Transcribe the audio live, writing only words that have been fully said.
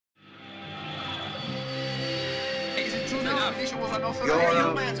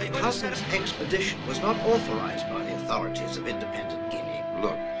Your cousin's expedition was not authorized by the authorities of independent Guinea.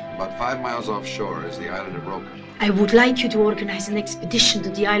 Look, about 5 miles offshore is the island of Roca. I would like you to organize an expedition to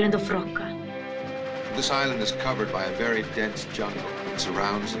the island of Roca. This island is covered by a very dense jungle. It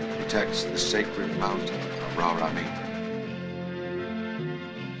surrounds and protects the sacred mountain of Raurami.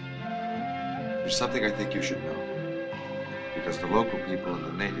 There's something I think you should know. Because the local people and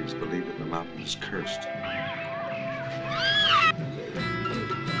the natives believe that the mountain is cursed.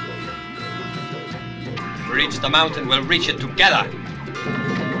 To reach the mountain, we'll reach it together.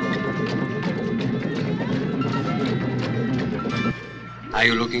 Are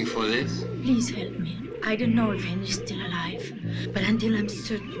you looking for this? Please help me. I don't know if Henry's still alive, but until I'm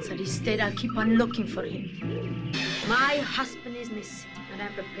certain that he's dead, I'll keep on looking for him. My husband is missing, and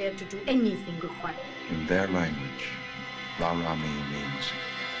I'm prepared to do anything required. In their language, Raurami means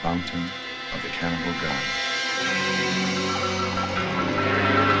mountain of the cannibal god.